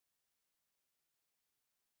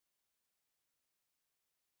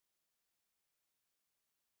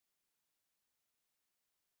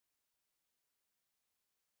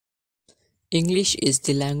English is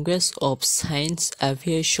the language of science,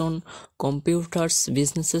 aviation, computers,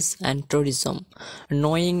 businesses, and tourism.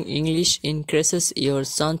 Knowing English increases your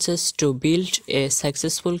chances to build a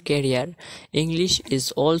successful career. English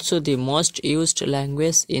is also the most used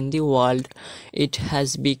language in the world. It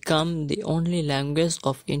has become the only language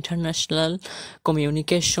of international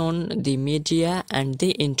communication, the media, and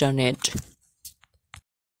the internet.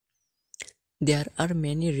 There are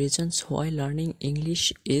many reasons why learning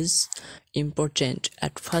English is important.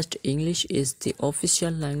 At first, English is the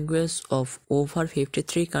official language of over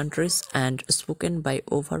 53 countries and spoken by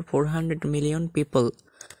over 400 million people.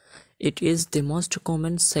 It is the most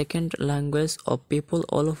common second language of people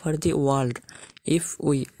all over the world. If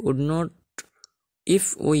we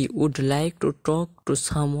would like to talk to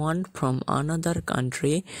someone from another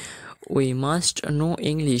country, we must know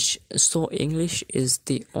English. So English is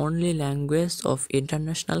the only language of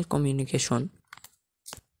international communication.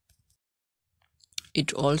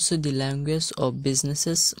 It also the language of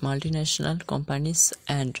businesses. Multinational companies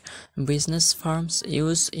and business firms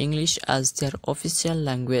use English as their official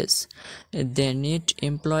language. They need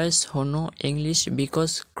employees who know English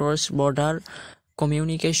because cross-border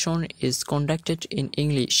communication is conducted in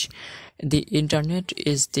English. The internet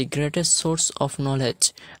is the greatest source of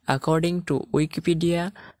knowledge. According to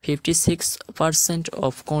Wikipedia, 56%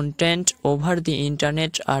 of content over the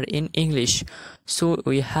internet are in English. So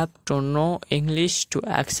we have to know English to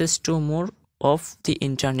access to more of the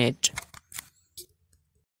internet.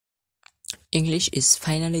 English is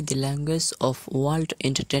finally the language of world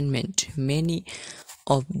entertainment. Many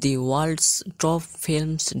of the world's top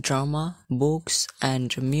films, drama, books, and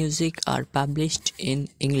music are published in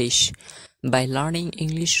English. By learning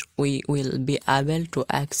English, we will be able to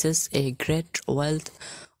access a great wealth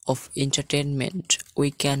of entertainment. We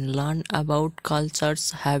can learn about cultures,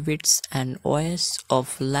 habits, and ways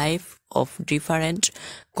of life of different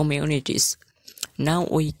communities. Now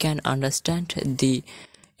we can understand the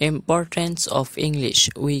importance of English.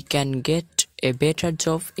 We can get a better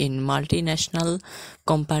job in multinational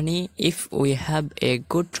company if we have a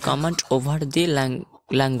good command over the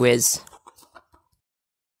language.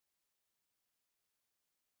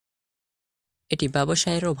 এটি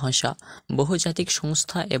ব্যবসায়েরও ভাষা। বহুজাতিক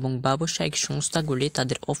সংস্থা এবং ব্যবসায়িক সংস্থাগুলি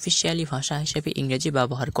তাদের officially ভাষা হিসেবে ইংরেজি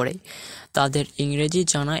ব্যবহার করে। তাদের ইংরেজি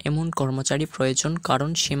জানা এমন কর্মচারী প্রয়োজন, কারণ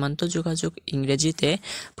সীমান্ত যোগাযোগ ইংরেজিতে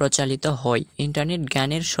প্রচালিত হয়। ইন্টারনেট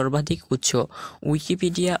জ্ঞানের সর্বাধিক উৎস।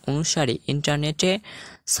 উইকিপিডিয়া অনুসারে ইন্টারনেটে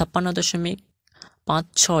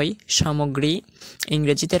 56.56 সামগ্রী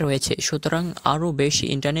ইংরেজিতে রয়েছে। সুতরাং আরও বেশি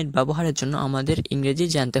ইন্টারনেট ব্যবহারের জন্য আমাদের ইংরেজি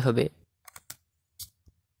জানতে হবে।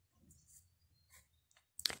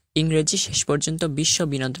 ইংরেজি শেষ পর্যন্ত বিশ্ব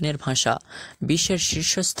বিনোদনের ভাষা। বিশ্বের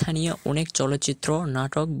শীর্ষস্থানীয় অনেক চলচ্চিত্র,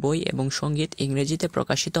 নাটক, বই এবং সঙ্গীত ইংরেজিতে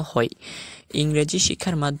প্রকাশিত হয়। ইংরেজি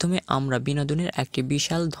শিক্ষার মাধ্যমে আমরা বিনোদনের একটি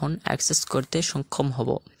বিশাল ধন অ্যাক্সেস করতে সক্ষম হব।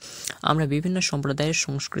 আমরা বিভিন্ন সম্প্রদায়ের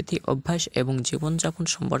সংস্কৃতি, অভ্যাস এবং জীবনযাপন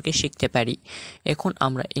সম্পর্কে শিখতে পারি। এখন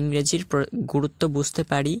আমরা ইংরেজির গুরুত্ব বুঝতে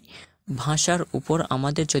পারি। ভাষার উপর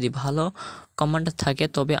আমাদের যদি ভালো কমান্ড থাকে,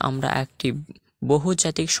 তবে আমরা একটি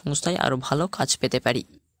বহুজাতিক সংস্থায় আরও ভালো কাজ পেতে পারি।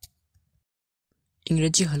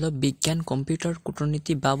 ইংরেজি হলো বিজ্ঞান, কম্পিউটার,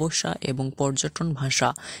 কূটনীতি, ব্যবসা এবং পর্যটন ভাষা।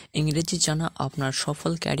 ইংরেজি জানা আপনার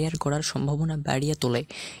সফল ক্যারিয়ার গড়ার সম্ভাবনা বাড়িয়ে তোলে।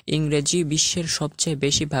 ইংরেজি বিশ্বের সবচেয়ে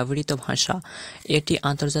বেশি ব্যবহৃত ভাষা। এটি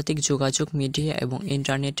আন্তর্জাতিক যোগাযোগ, মিডিয়া এবং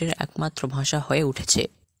ইন্টারনেটের একমাত্র ভাষা হয়ে উঠেছে।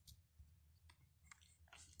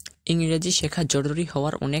 ইংরেজি শেখা জরুরি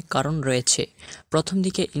হওয়ার অনেক কারণ রয়েছে। প্রথম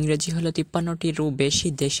দিকে ইংরেজি হলো 53টিরও বেশি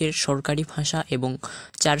দেশের সরকারি ভাষা এবং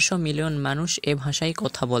 400 মিলিয়ন মানুষ এ ভাষায়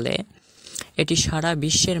কথা বলে। এটি সারা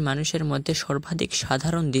বিশ্বের মানুষের মধ্যে সর্বাধিক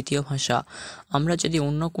সাধারণ দ্বিতীয় ভাষা। আমরা যদি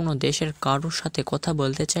অন্য কোনো দেশের কারোর সাথে কথা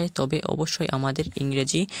বলতে চাই, তবে অবশ্যই আমাদের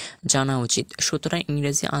ইংরেজি জানা উচিত। সুতরাং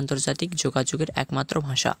ইংরেজি আন্তর্জাতিক যোগাযোগের একমাত্র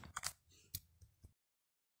ভাষা।